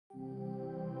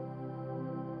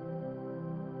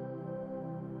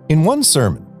In one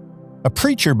sermon, a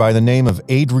preacher by the name of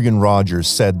Adrian Rogers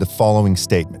said the following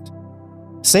statement.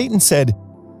 Satan said,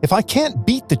 "If I can't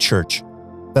beat the church,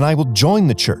 then I will join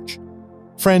the church."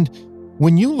 Friend,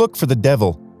 when you look for the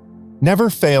devil, never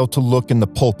fail to look in the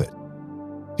pulpit.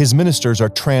 His ministers are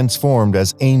transformed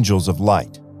as angels of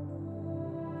light.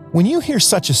 When you hear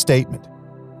such a statement,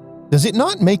 does it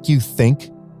not make you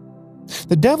think?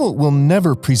 The devil will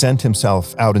never present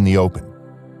himself out in the open.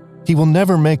 He will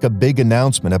never make a big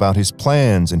announcement about his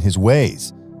plans and his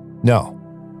ways. No,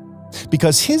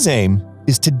 because his aim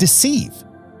is to deceive.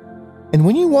 And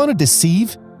when you want to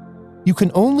deceive, you can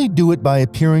only do it by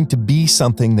appearing to be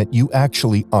something that you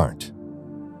actually aren't.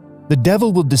 The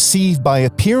devil will deceive by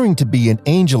appearing to be an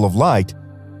angel of light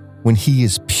when he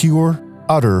is pure,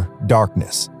 utter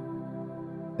darkness.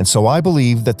 And so I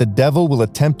believe that the devil will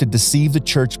attempt to deceive the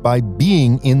church by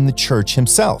being in the church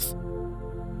himself.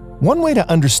 One way to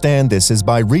understand this is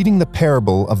by reading the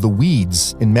parable of the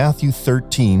weeds in Matthew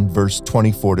 13, verse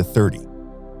 24 to 30.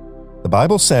 The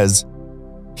Bible says,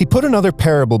 "He put another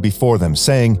parable before them,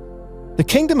 saying, 'The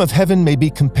kingdom of heaven may be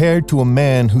compared to a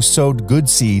man who sowed good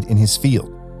seed in his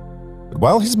field. But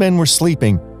while his men were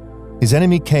sleeping, his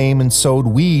enemy came and sowed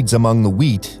weeds among the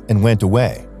wheat and went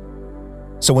away.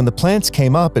 So when the plants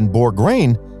came up and bore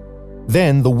grain,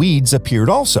 then the weeds appeared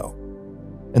also.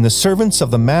 And the servants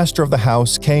of the master of the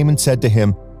house came and said to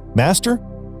him, "Master,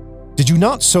 did you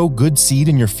not sow good seed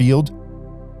in your field?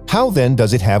 How then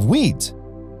does it have weeds?"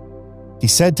 He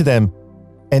said to them,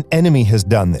 "An enemy has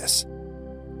done this."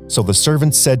 So the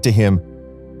servants said to him,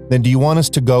 "Then do you want us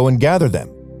to go and gather them?"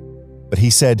 But he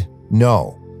said,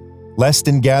 "No, lest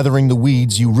in gathering the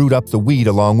weeds you root up the wheat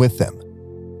along with them.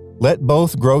 Let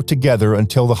both grow together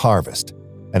until the harvest,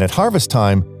 and at harvest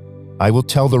time I will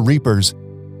tell the reapers,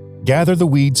 'Gather the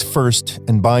weeds first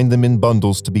and bind them in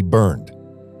bundles to be burned,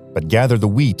 but gather the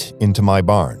wheat into my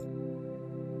barn.'"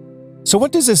 So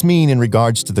what does this mean in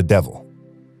regards to the devil?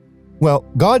 Well,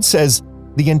 God says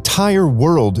the entire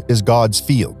world is God's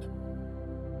field.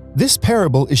 This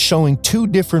parable is showing two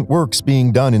different works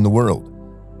being done in the world,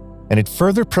 and it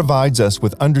further provides us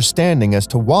with understanding as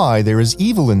to why there is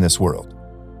evil in this world.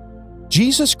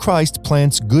 Jesus Christ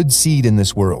plants good seed in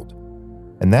this world,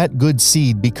 and that good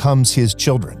seed becomes His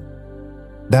children.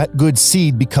 That good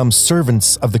seed becomes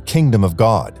servants of the kingdom of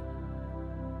God.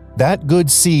 That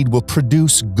good seed will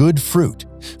produce good fruit,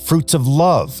 fruits of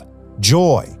love,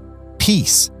 joy,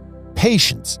 peace,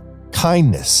 patience,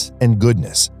 kindness, and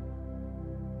goodness.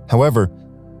 However,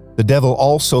 the devil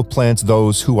also plants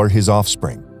those who are his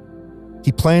offspring.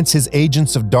 He plants his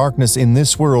agents of darkness in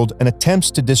this world and attempts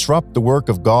to disrupt the work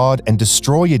of God and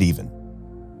destroy it even.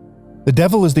 The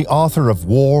devil is the author of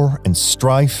war and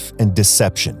strife and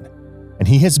deception, and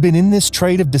he has been in this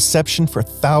trade of deception for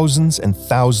thousands and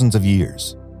thousands of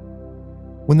years.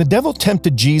 When the devil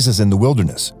tempted Jesus in the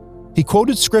wilderness, he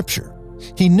quoted Scripture.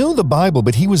 He knew the Bible,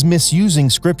 but he was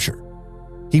misusing Scripture.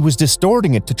 He was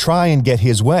distorting it to try and get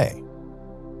his way.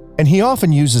 And he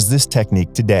often uses this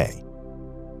technique today.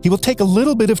 He will take a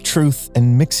little bit of truth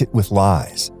and mix it with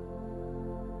lies.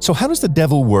 So how does the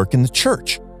devil work in the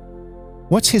church?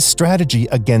 What's his strategy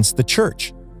against the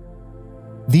church?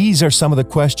 These are some of the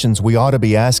questions we ought to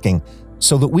be asking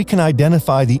so that we can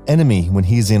identify the enemy when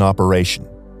he is in operation.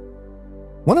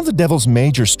 One of the devil's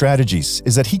major strategies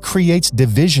is that he creates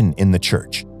division in the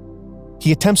church.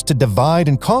 He attempts to divide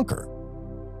and conquer.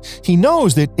 He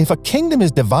knows that if a kingdom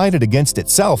is divided against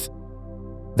itself,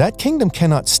 that kingdom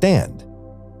cannot stand.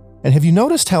 And have you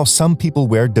noticed how some people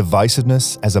wear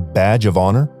divisiveness as a badge of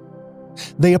honor?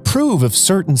 They approve of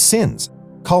certain sins,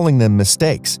 calling them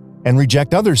mistakes, and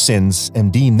reject other sins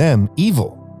and deem them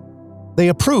evil. They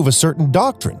approve a certain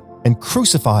doctrine and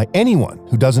crucify anyone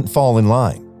who doesn't fall in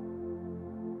line.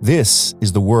 This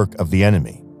is the work of the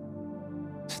enemy.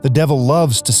 The devil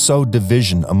loves to sow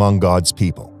division among God's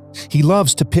people. He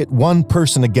loves to pit one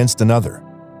person against another.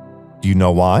 Do you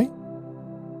know why?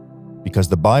 Because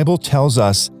the Bible tells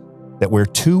us that where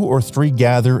 2 or 3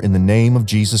 gather in the name of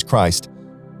Jesus Christ,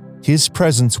 His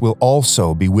presence will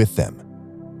also be with them.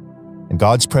 And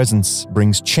God's presence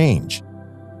brings change.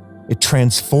 It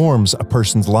transforms a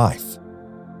person's life.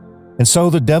 And so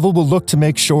the devil will look to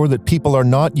make sure that people are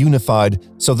not unified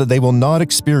so that they will not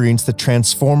experience the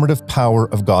transformative power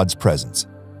of God's presence.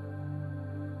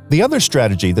 The other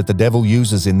strategy that the devil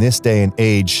uses in this day and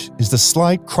age is the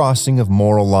slight crossing of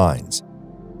moral lines.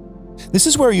 This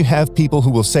is where you have people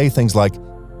who will say things like,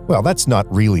 "Well, that's not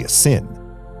really a sin."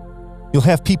 You'll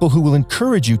have people who will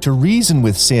encourage you to reason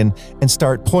with sin and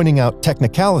start pointing out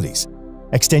technicalities,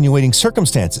 extenuating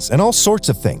circumstances, and all sorts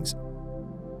of things.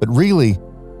 But really,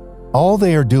 all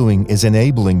they are doing is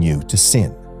enabling you to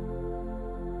sin.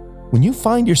 When you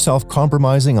find yourself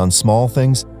compromising on small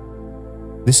things,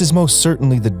 this is most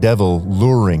certainly the devil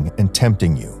luring and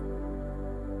tempting you.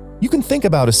 You can think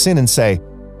about a sin and say,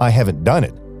 "I haven't done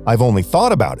it. I've only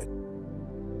thought about it."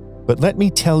 But let me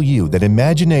tell you that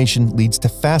imagination leads to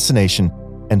fascination,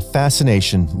 and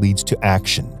fascination leads to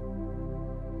action.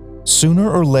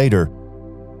 Sooner or later,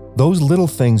 those little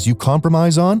things you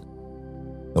compromise on,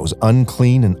 those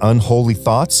unclean and unholy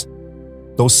thoughts,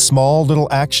 those small little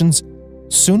actions,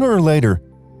 sooner or later,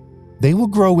 they will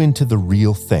grow into the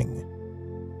real thing.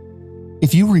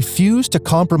 If you refuse to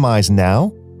compromise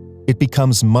now, it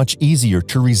becomes much easier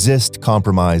to resist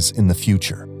compromise in the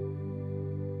future.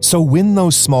 So win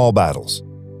those small battles.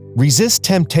 Resist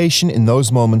temptation in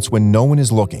those moments when no one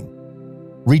is looking.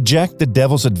 Reject the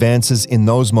devil's advances in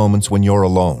those moments when you're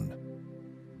alone.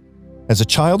 As a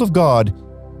child of God,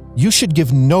 you should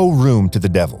give no room to the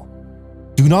devil.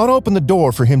 Do not open the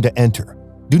door for him to enter.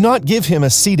 Do not give him a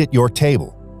seat at your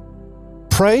table.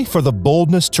 Pray for the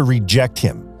boldness to reject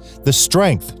him, the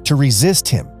strength to resist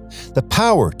him, the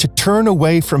power to turn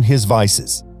away from his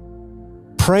vices.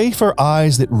 Pray for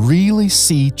eyes that really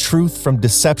see truth from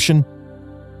deception,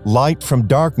 light from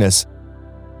darkness,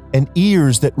 and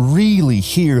ears that really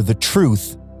hear the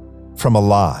truth from a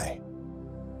lie.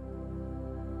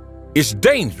 It's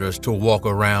dangerous to walk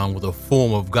around with a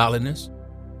form of godliness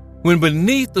when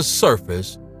beneath the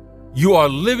surface you are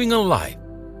living a life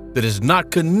that is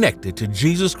not connected to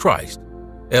Jesus Christ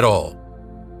at all.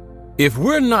 If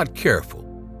we're not careful,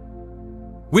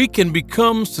 we can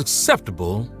become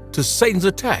susceptible to Satan's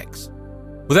attacks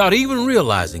without even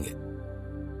realizing it.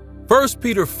 1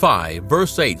 Peter 5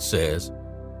 verse 8 says,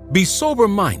 "Be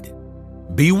sober-minded,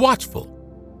 be watchful.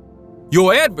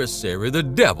 Your adversary, the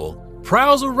devil,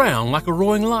 prowls around like a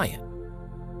roaring lion,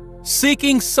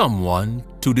 seeking someone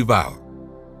to devour."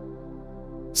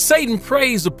 Satan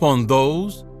preys upon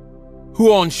those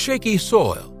who are on shaky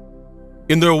soil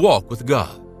in their walk with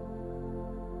God.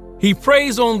 He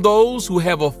preys on those who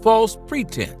have a false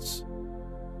pretense,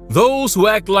 those who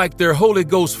act like they're Holy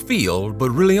Ghost filled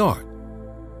but really aren't.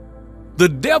 The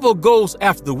devil goes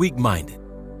after the weak-minded,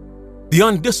 the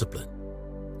undisciplined,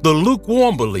 the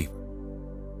lukewarm believer.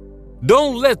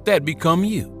 Don't let that become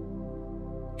you.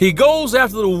 He goes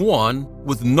after the one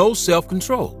with no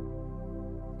self-control,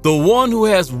 the one who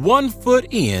has one foot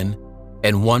in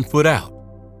and one foot out.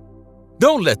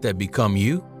 Don't let that become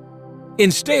you.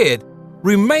 Instead,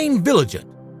 remain vigilant.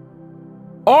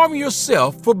 Arm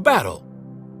yourself for battle.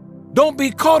 Don't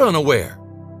be caught unaware.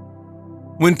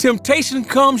 When temptation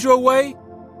comes your way,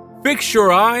 fix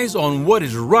your eyes on what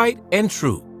is right and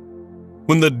true.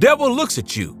 When the devil looks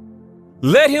at you,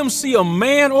 let him see a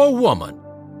man or woman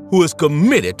who is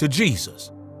committed to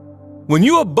Jesus. When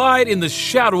you abide in the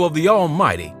shadow of the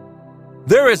Almighty,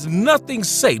 there is nothing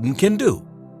Satan can do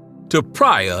to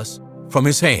pry us from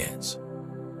his hands.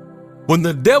 When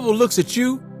the devil looks at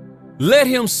you, let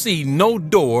him see no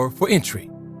door for entry.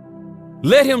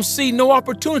 Let him see no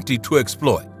opportunity to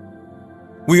exploit.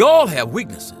 We all have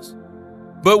weaknesses,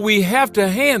 but we have to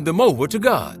hand them over to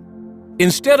God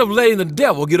instead of letting the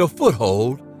devil get a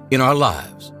foothold in our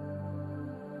lives.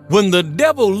 When the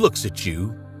devil looks at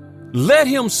you, let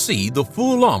him see the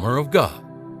full armor of God.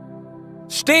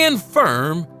 Stand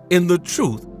firm in the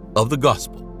truth of the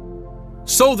gospel,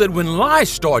 so that when lies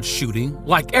start shooting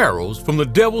like arrows from the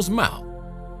devil's mouth,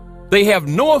 they have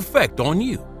no effect on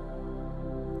you.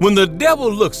 When the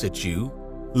devil looks at you,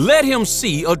 let him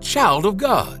see a child of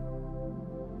God.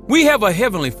 We have a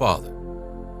heavenly Father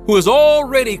who has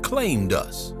already claimed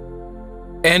us,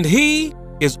 and he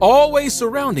is always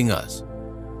surrounding us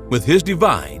with his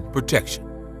divine protection.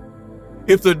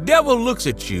 If the devil looks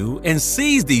at you and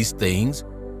sees these things,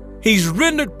 he's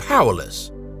rendered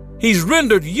powerless. He's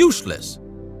rendered useless.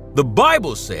 The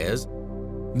Bible says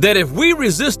that if we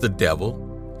resist the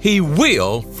devil, he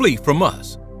will flee from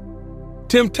us.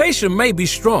 Temptation may be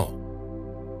strong,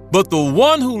 but the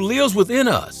one who lives within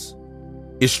us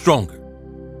is stronger.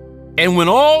 And when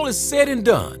all is said and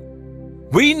done,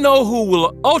 we know who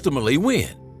will ultimately win,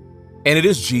 and it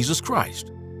is Jesus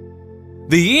Christ.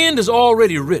 The end is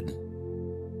already written.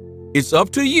 It's up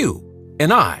to you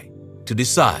and I to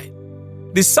decide.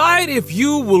 Decide if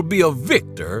you will be a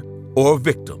victor or a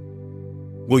victim.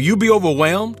 Will you be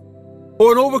overwhelmed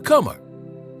or an overcomer?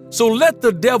 So let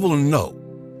the devil know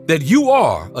that you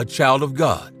are a child of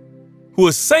God who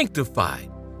is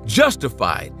sanctified,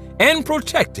 justified, and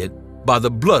protected by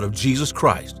the blood of Jesus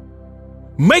Christ.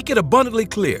 Make it abundantly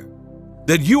clear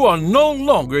that you are no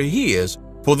longer his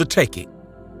for the taking.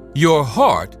 Your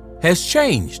heart has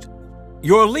changed.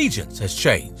 Your allegiance has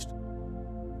changed.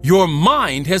 Your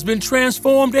mind has been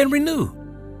transformed and renewed.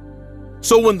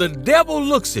 So when the devil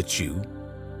looks at you,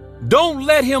 don't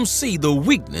let him see the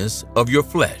weakness of your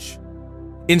flesh.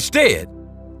 Instead,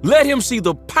 let him see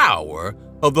the power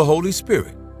of the Holy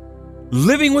Spirit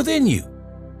living within you.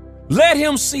 Let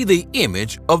him see the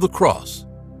image of the cross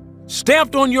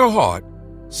stamped on your heart,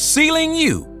 sealing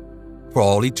you for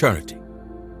all eternity.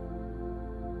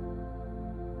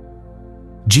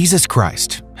 Jesus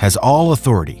Christ has all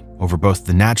authority over both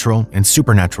the natural and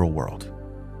supernatural world.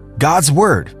 God's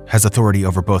Word has authority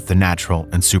over both the natural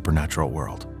and supernatural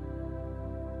world.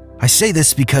 I say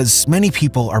this because many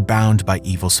people are bound by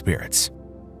evil spirits.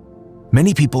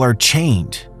 Many people are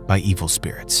chained by evil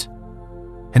spirits.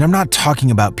 And I'm not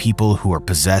talking about people who are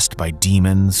possessed by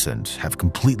demons and have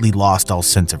completely lost all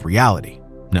sense of reality.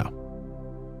 No.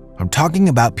 I'm talking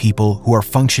about people who are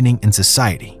functioning in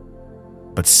society,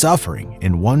 but suffering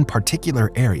in one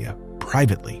particular area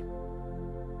privately.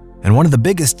 And one of the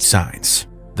biggest signs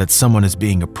that someone is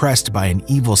being oppressed by an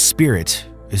evil spirit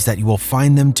is that you will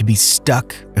find them to be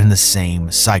stuck in the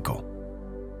same cycle.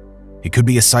 It could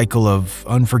be a cycle of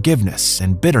unforgiveness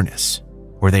and bitterness,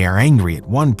 where they are angry at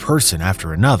one person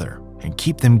after another and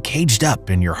keep them caged up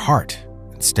in your heart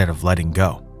instead of letting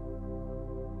go.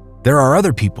 There are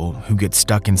other people who get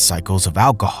stuck in cycles of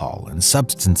alcohol and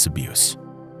substance abuse.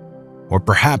 Or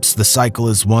perhaps the cycle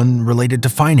is one related to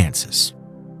finances.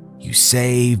 You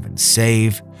save and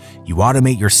save, you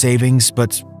automate your savings,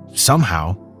 but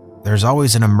somehow there's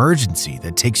always an emergency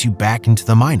that takes you back into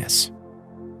the minus.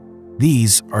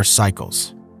 These are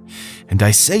cycles. And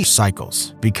I say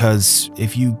cycles because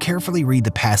if you carefully read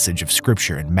the passage of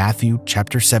Scripture in Matthew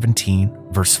chapter 17,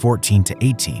 verse 14 to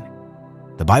 18,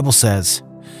 the Bible says,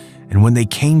 "And when they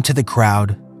came to the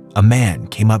crowd, a man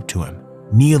came up to him,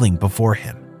 kneeling before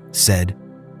him, said,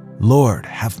 'Lord,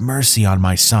 have mercy on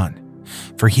my son,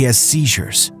 for he has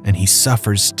seizures and he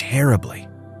suffers terribly.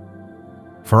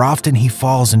 For often he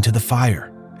falls into the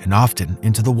fire and often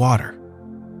into the water.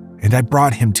 And I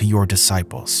brought him to your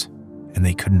disciples, and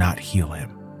they could not heal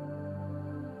him.'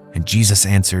 And Jesus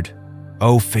answered,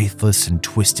 'O faithless and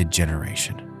twisted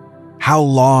generation, how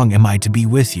long am I to be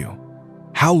with you?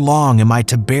 How long am I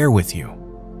to bear with you?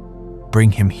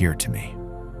 Bring him here to me.'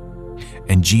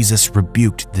 And Jesus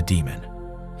rebuked the demon,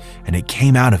 and it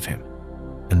came out of him,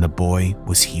 and the boy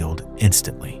was healed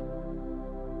instantly."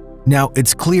 Now,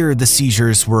 it's clear the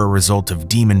seizures were a result of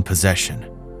demon possession,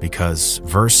 because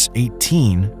verse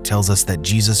 18 tells us that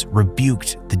Jesus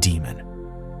rebuked the demon,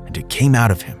 and it came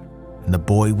out of him, and the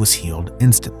boy was healed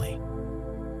instantly.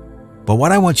 But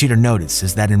what I want you to notice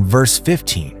is that in verse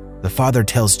 15, the Father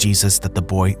tells Jesus that the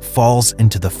boy falls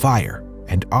into the fire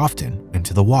and often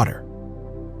into the water.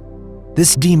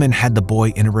 This demon had the boy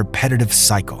in a repetitive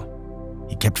cycle.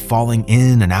 He kept falling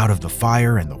in and out of the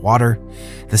fire and the water,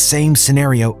 the same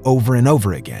scenario over and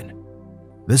over again.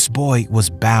 This boy was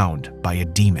bound by a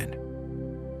demon.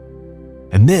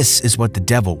 And this is what the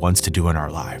devil wants to do in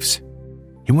our lives.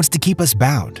 He wants to keep us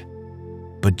bound.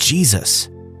 But Jesus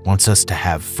wants us to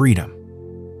have freedom.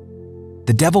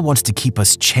 The devil wants to keep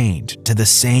us chained to the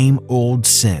same old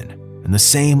sin and the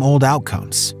same old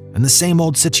outcomes and the same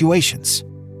old situations.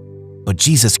 But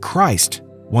Jesus Christ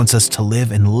wants us to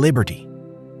live in liberty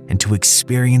and to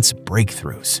experience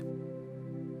breakthroughs.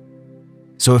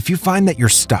 So if you find that you're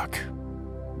stuck,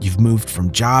 you've moved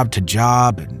from job to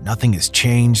job and nothing has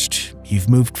changed, you've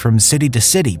moved from city to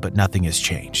city but nothing has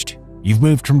changed, you've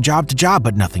moved from job to job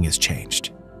but nothing has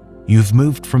changed, you've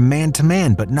moved from man to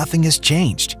man but nothing has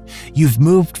changed, you've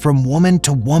moved from woman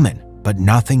to woman but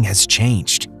nothing has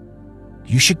changed,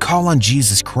 you should call on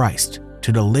Jesus Christ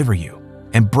to deliver you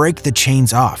and break the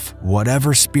chains off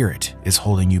whatever spirit is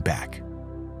holding you back.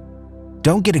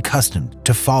 Don't get accustomed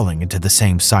to falling into the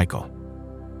same cycle.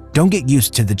 Don't get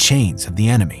used to the chains of the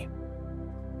enemy.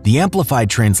 The Amplified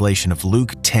translation of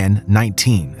Luke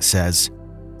 10:19 says,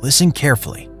 "Listen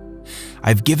carefully.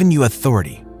 I've given you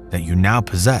authority that you now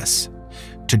possess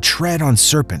to tread on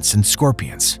serpents and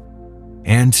scorpions,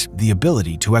 and the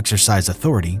ability to exercise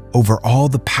authority over all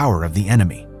the power of the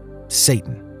enemy,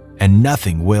 Satan, and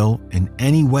nothing will in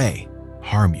any way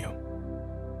harm you."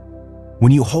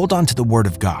 When you hold on to the Word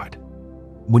of God,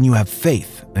 when you have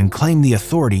faith and claim the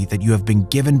authority that you have been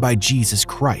given by Jesus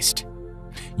Christ,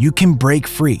 you can break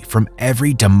free from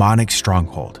every demonic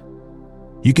stronghold.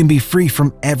 You can be free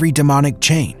from every demonic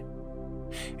chain,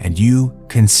 and you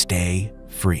can stay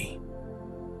free.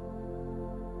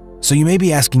 So you may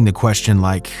be asking the question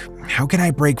like, how can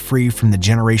I break free from the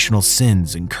generational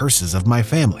sins and curses of my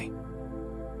family?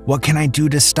 What can I do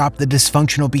to stop the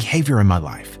dysfunctional behavior in my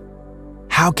life?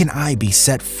 How can I be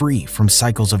set free from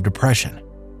cycles of depression?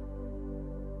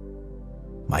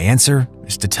 My answer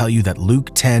is to tell you that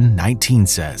Luke 10:19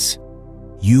 says,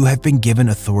 you have been given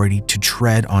authority to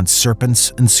tread on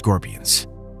serpents and scorpions,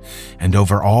 and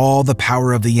over all the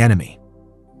power of the enemy,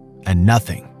 and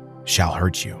nothing shall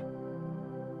hurt you.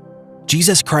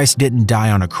 Jesus Christ didn't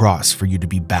die on a cross for you to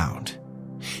be bound.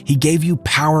 He gave you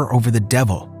power over the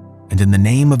devil, and in the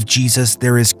name of Jesus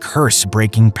there is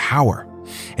curse-breaking power.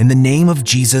 In the name of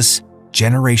Jesus,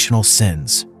 generational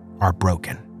sins are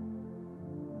broken.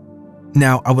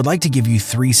 Now, I would like to give you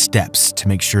 3 steps to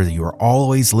make sure that you are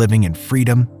always living in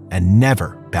freedom and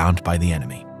never bound by the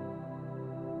enemy.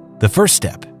 The first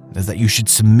step is that you should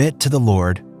submit to the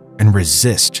Lord and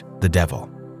resist the devil.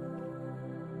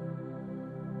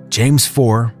 James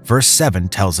 4, verse 7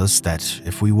 tells us that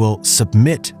if we will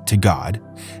submit to God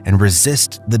and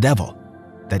resist the devil,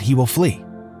 that he will flee.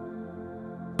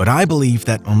 But I believe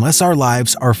that unless our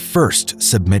lives are first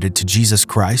submitted to Jesus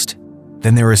Christ,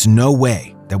 then there is no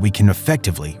way that we can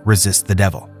effectively resist the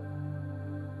devil.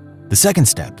 The second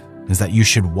step is that you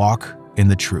should walk in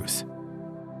the truth.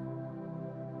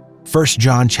 1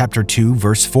 John chapter 2,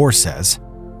 verse 4 says,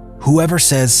 "Whoever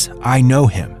says, 'I know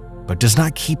him,' but does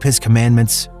not keep his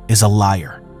commandments is a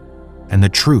liar, and the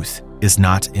truth is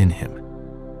not in him."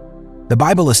 The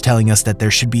Bible is telling us that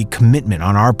there should be commitment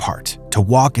on our part to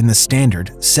walk in the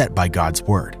standard set by God's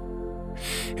word.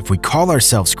 If we call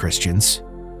ourselves Christians,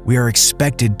 we are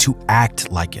expected to act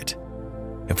like it.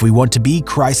 If we want to be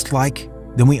Christ-like,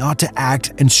 then we ought to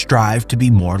act and strive to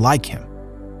be more like him.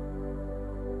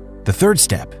 The third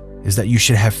step is that you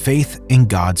should have faith in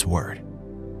God's word.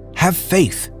 Have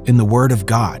faith in the word of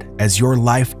God as your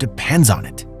life depends on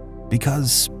it,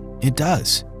 because it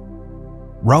does.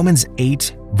 Romans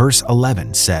 8, verse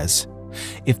 11 says,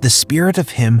 "If the spirit of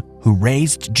him who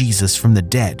raised Jesus from the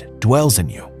dead dwells in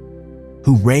you,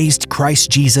 who raised Christ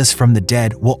Jesus from the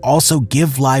dead will also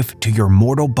give life to your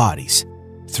mortal bodies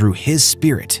through his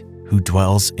Spirit who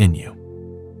dwells in you."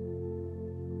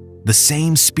 The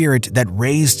same Spirit that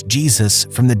raised Jesus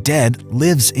from the dead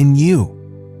lives in you.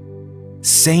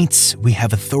 Saints, we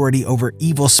have authority over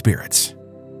evil spirits.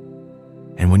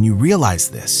 And when you realize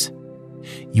this,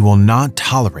 you will not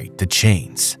tolerate the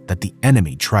chains that the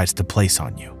enemy tries to place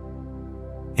on you.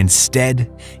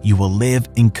 Instead, you will live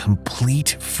in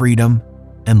complete freedom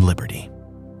and liberty.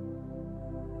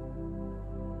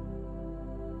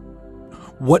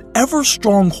 Whatever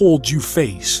stronghold you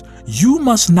face, you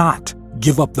must not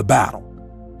give up the battle.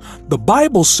 The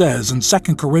Bible says in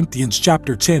 2 Corinthians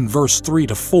chapter 10, verse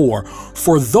 3-4,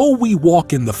 "For though we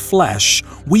walk in the flesh,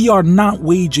 we are not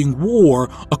waging war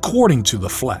according to the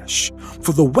flesh.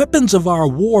 For the weapons of our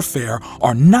warfare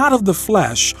are not of the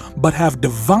flesh, but have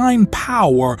divine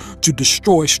power to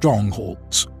destroy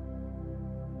strongholds."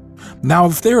 Now,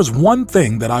 if there is one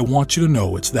thing that I want you to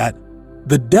know, it's that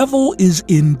the devil is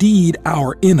indeed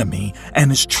our enemy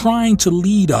and is trying to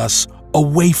lead us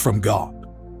away from God.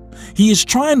 He is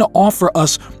trying to offer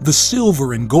us the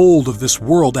silver and gold of this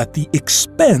world at the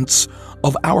expense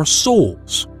of our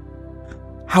souls.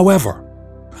 However,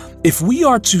 if we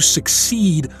are to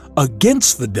succeed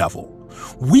against the devil,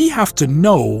 we have to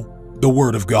know the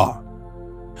Word of God.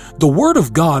 The Word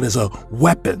of God is a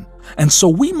weapon, and so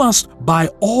we must by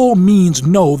all means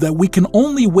know that we can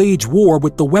only wage war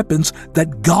with the weapons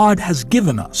that God has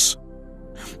given us.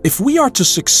 If we are to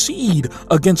succeed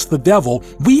against the devil,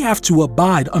 we have to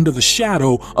abide under the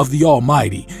shadow of the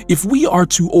Almighty. If we are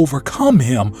to overcome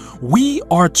him, we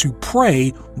are to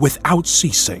pray without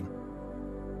ceasing.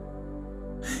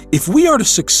 If we are to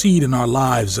succeed in our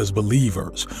lives as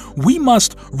believers, we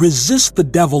must resist the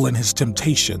devil and his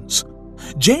temptations.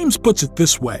 James puts it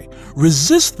this way: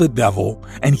 resist the devil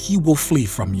and he will flee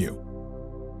from you.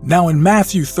 Now in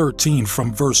Matthew 13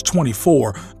 from verse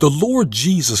 24, the Lord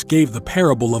Jesus gave the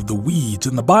parable of the weeds,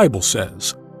 and the Bible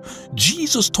says,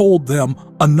 Jesus told them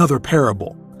another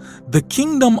parable. The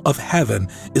kingdom of heaven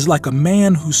is like a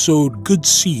man who sowed good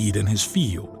seed in his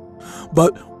field.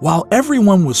 But while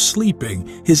everyone was sleeping,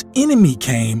 his enemy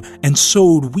came and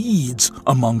sowed weeds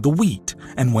among the wheat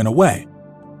and went away.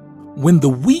 When the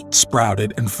wheat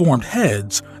sprouted and formed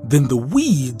heads, then the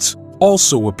weeds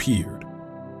also appeared.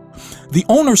 The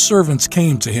owner's servants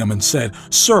came to him and said,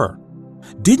 "Sir,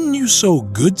 didn't you sow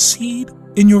good seed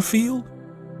in your field?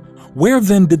 Where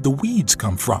then did the weeds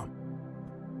come from?"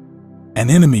 "An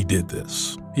enemy did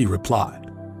this," he replied.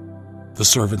 The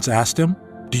servants asked him,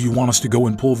 "Do you want us to go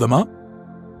and pull them up?"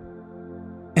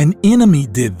 "An enemy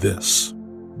did this,"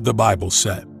 the Bible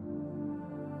said.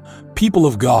 People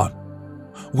of God,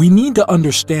 we need to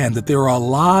understand that there are a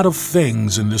lot of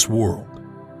things in this world,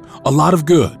 a lot of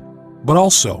good, but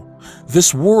also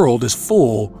this world is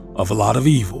full of a lot of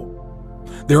evil.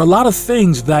 There are a lot of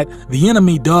things that the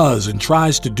enemy does and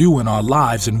tries to do in our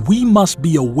lives, and we must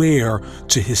be aware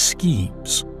to his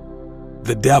schemes.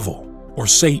 The devil, or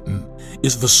Satan,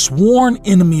 is the sworn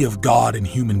enemy of God and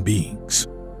human beings.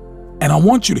 And I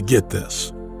want you to get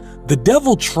this. The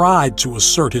devil tried to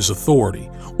assert his authority,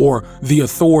 or the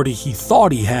authority he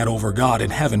thought he had over God in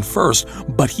heaven first,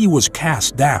 but he was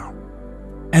cast down.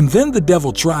 And then the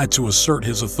devil tried to assert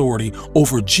his authority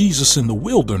over Jesus in the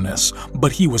wilderness,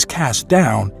 but he was cast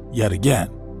down yet again.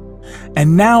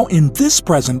 And now in this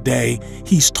present day,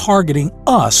 he's targeting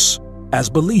us as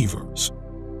believers.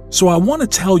 So I want to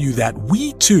tell you that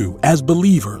we too, as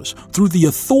believers, through the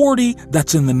authority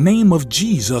that's in the name of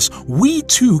Jesus, we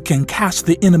too can cast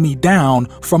the enemy down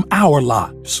from our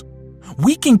lives.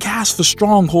 We can cast the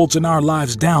strongholds in our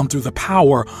lives down through the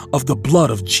power of the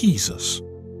blood of Jesus.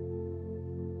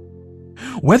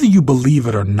 Whether you believe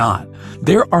it or not,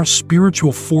 there are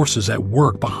spiritual forces at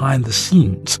work behind the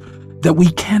scenes that we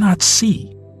cannot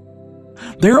see.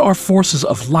 There are forces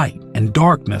of light and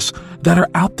darkness that are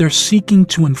out there seeking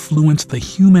to influence the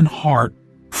human heart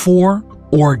for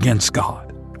or against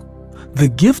God. The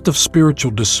gift of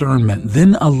spiritual discernment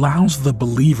then allows the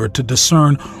believer to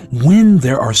discern when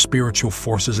there are spiritual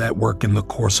forces at work in the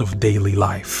course of daily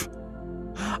life.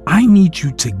 I need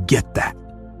you to get that.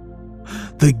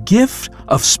 The gift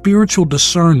of spiritual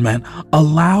discernment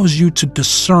allows you to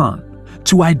discern,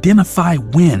 to identify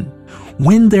when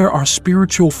there are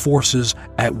spiritual forces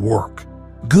at work,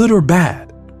 good or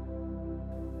bad.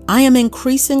 I am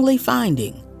increasingly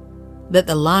finding that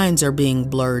the lines are being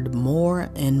blurred more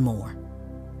and more.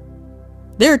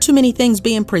 There are too many things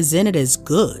being presented as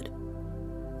good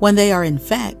when they are in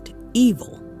fact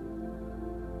evil.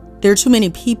 There are too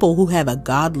many people who have a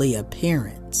godly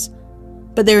appearance,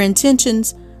 but their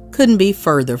intentions couldn't be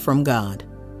further from God.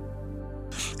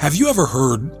 Have you ever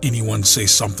heard anyone say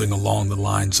something along the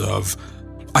lines of,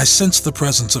 "I sense the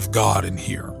presence of God in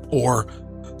here," or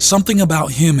 "Something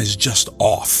about him is just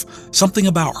off. Something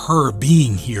about her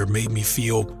being here made me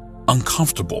feel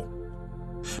uncomfortable."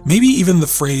 Maybe even the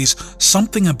phrase,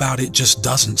 "Something about it just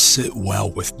doesn't sit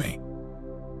well with me."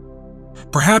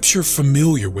 Perhaps you're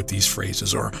familiar with these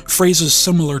phrases or phrases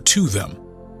similar to them.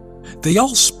 They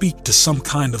all speak to some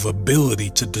kind of ability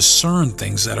to discern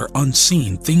things that are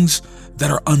unseen, things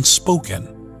that are unspoken,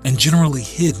 and generally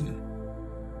hidden.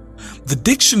 The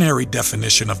dictionary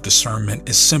definition of discernment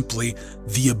is simply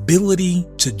the ability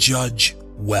to judge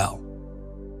well.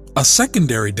 A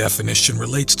secondary definition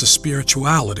relates to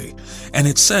spirituality, and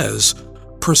it says,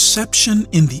 perception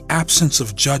in the absence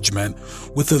of judgment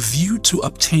with a view to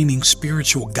obtaining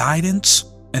spiritual guidance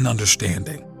and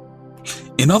understanding.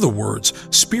 In other words,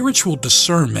 spiritual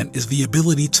discernment is the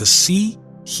ability to see,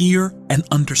 hear, and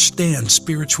understand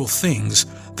spiritual things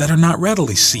that are not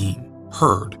readily seen,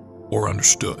 heard, or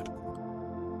understood.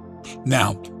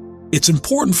 Now, it's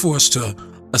important for us to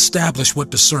establish what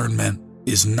discernment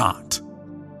is not.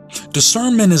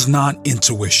 Discernment is not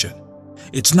intuition.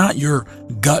 It's not your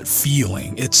gut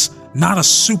feeling. It's not a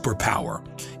superpower.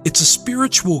 It's a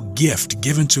spiritual gift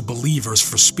given to believers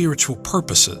for spiritual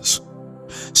purposes.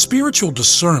 Spiritual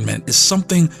discernment is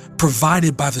something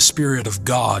provided by the Spirit of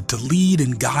God to lead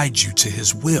and guide you to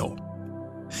His will.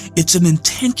 It's an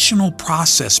intentional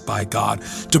process by God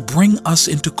to bring us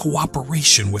into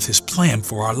cooperation with His plan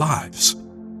for our lives.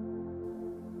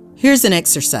 Here's an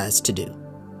exercise to do.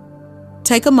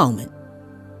 Take a moment,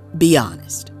 be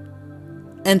honest,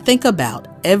 and think about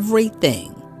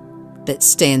everything that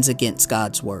stands against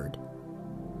God's Word.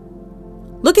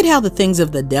 Look at how the things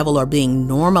of the devil are being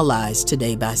normalized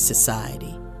today by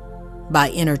society, by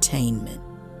entertainment,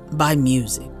 by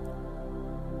music.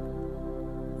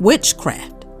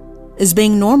 Witchcraft is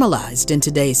being normalized in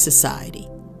today's society,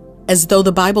 as though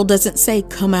the Bible doesn't say,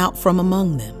 "Come out from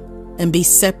among them and be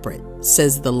separate,"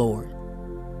 says the Lord.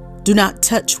 "Do not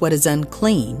touch what is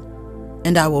unclean,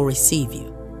 and I will receive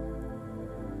you."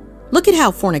 Look at how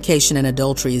fornication and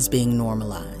adultery is being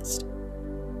normalized,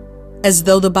 as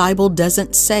though the Bible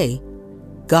doesn't say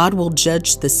God will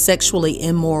judge the sexually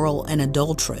immoral and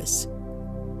adulterous.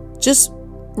 Just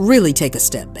really take a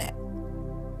step back.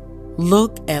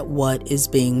 Look at what is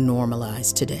being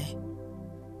normalized today.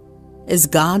 Is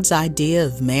God's idea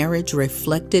of marriage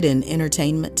reflected in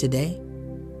entertainment today?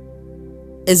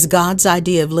 Is God's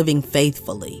idea of living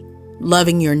faithfully,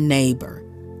 loving your neighbor,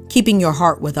 keeping your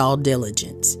heart with all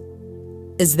diligence,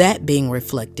 is that being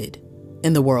reflected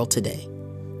in the world today?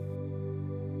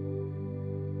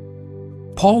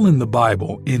 Paul in the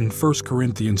Bible, in 1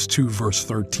 Corinthians 2 verse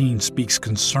 13, speaks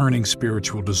concerning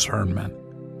spiritual discernment.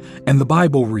 And the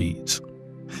Bible reads,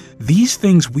 These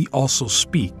things we also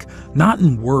speak, not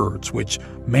in words which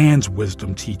man's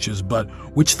wisdom teaches, but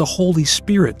which the Holy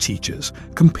Spirit teaches,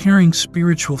 comparing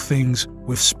spiritual things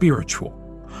with spiritual.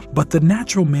 But the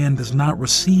natural man does not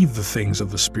receive the things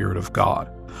of the Spirit of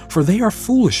God, for they are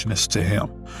foolishness to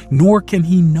him, nor can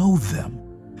he know them,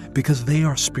 because they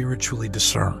are spiritually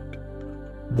discerned.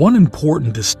 One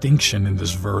important distinction in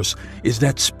this verse is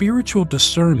that spiritual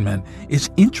discernment is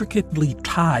intricately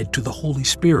tied to the Holy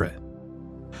Spirit.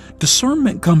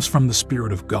 Discernment comes from the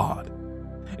Spirit of God.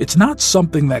 It's not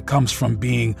something that comes from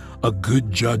being a good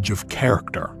judge of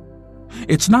character.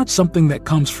 It's not something that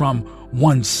comes from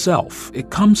oneself. It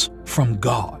comes from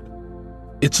God.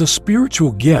 It's a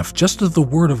spiritual gift, just as the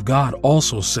Word of God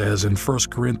also says in 1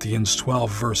 Corinthians 12,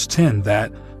 verse 10,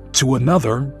 that to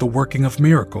another, the working of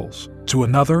miracles, to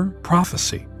another,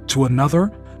 prophecy, to another,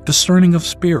 discerning of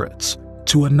spirits,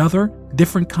 to another,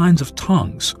 different kinds of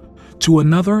tongues, to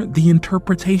another, the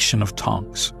interpretation of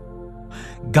tongues.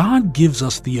 God gives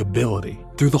us the ability,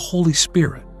 through the Holy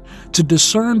Spirit, to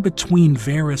discern between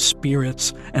various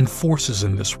spirits and forces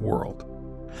in this world.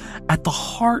 At the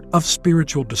heart of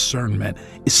spiritual discernment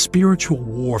is spiritual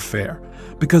warfare,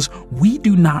 because we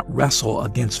do not wrestle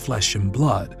against flesh and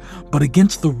blood, but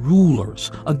against the rulers,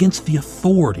 against the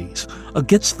authorities,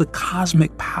 against the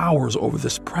cosmic powers over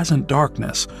this present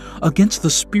darkness, against the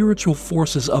spiritual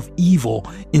forces of evil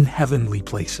in heavenly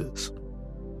places.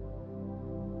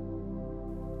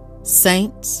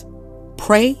 Saints,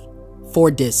 pray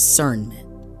for discernment.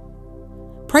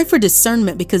 Pray for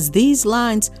discernment because these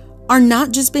lines are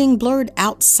not just being blurred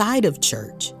outside of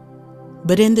church,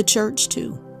 but in the church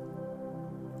too.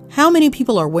 How many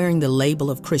people are wearing the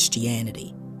label of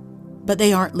Christianity, but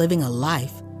they aren't living a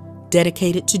life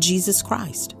dedicated to Jesus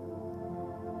Christ?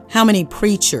 How many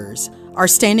preachers are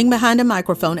standing behind a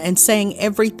microphone and saying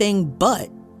everything but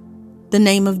the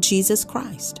name of Jesus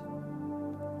Christ?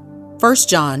 1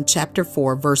 John chapter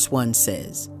 4, verse 1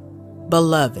 says,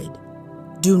 "Beloved,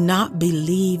 do not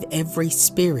believe every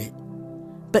spirit,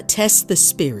 but test the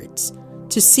spirits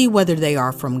to see whether they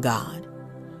are from God.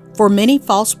 For many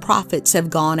false prophets have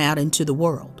gone out into the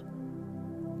world."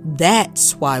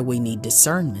 That's why we need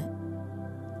discernment.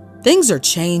 Things are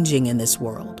changing in this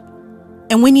world,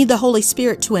 and we need the Holy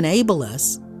Spirit to enable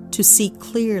us to see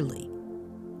clearly.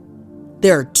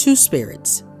 There are two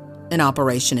spirits in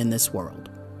operation in this world: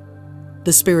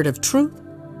 the spirit of truth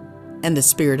and the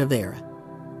spirit of error.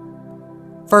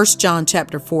 1 John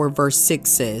chapter 4, verse 6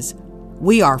 says,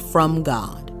 "We are from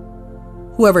God.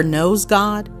 Whoever knows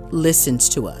God listens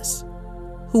to us.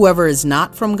 Whoever is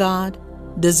not from God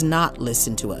does not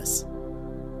listen to us.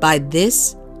 By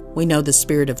this we know the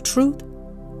spirit of truth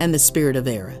and the spirit of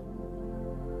error."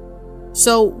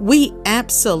 So we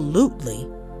absolutely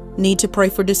need to pray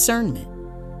for discernment.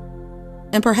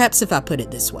 And perhaps if I put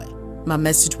it this way, my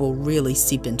message will really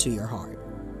seep into your heart.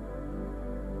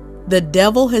 The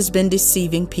devil has been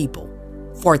deceiving people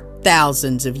for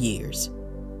thousands of years,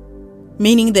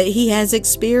 meaning that he has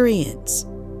experience.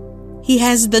 He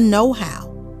has the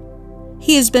know-how.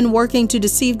 He has been working to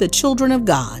deceive the children of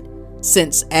God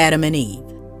since Adam and Eve.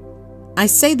 I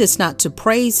say this not to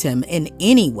praise him in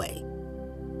any way,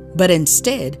 but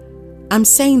instead, I'm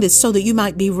saying this so that you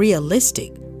might be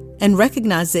realistic and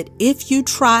recognize that if you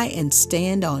try and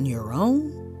stand on your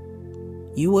own,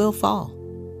 you will fall.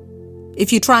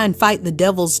 If you try and fight the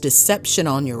devil's deception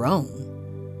on your own,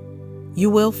 you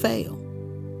will fail.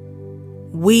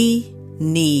 We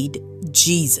need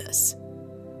Jesus.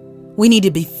 We need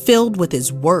to be filled with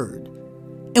His Word,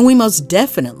 and we most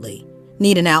definitely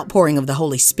need an outpouring of the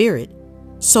Holy Spirit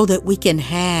so that we can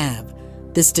have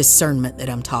this discernment that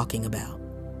I'm talking about.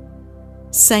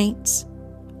 Saints,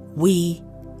 we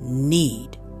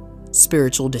need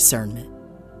spiritual discernment.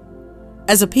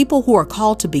 As a people who are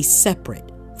called to be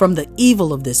separate from the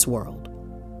evil of this world,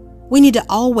 we need to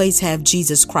always have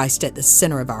Jesus Christ at the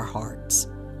center of our hearts.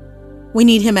 We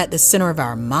need Him at the center of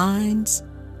our minds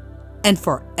and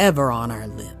forever on our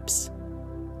lips.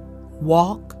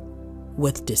 Walk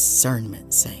with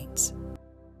discernment, saints.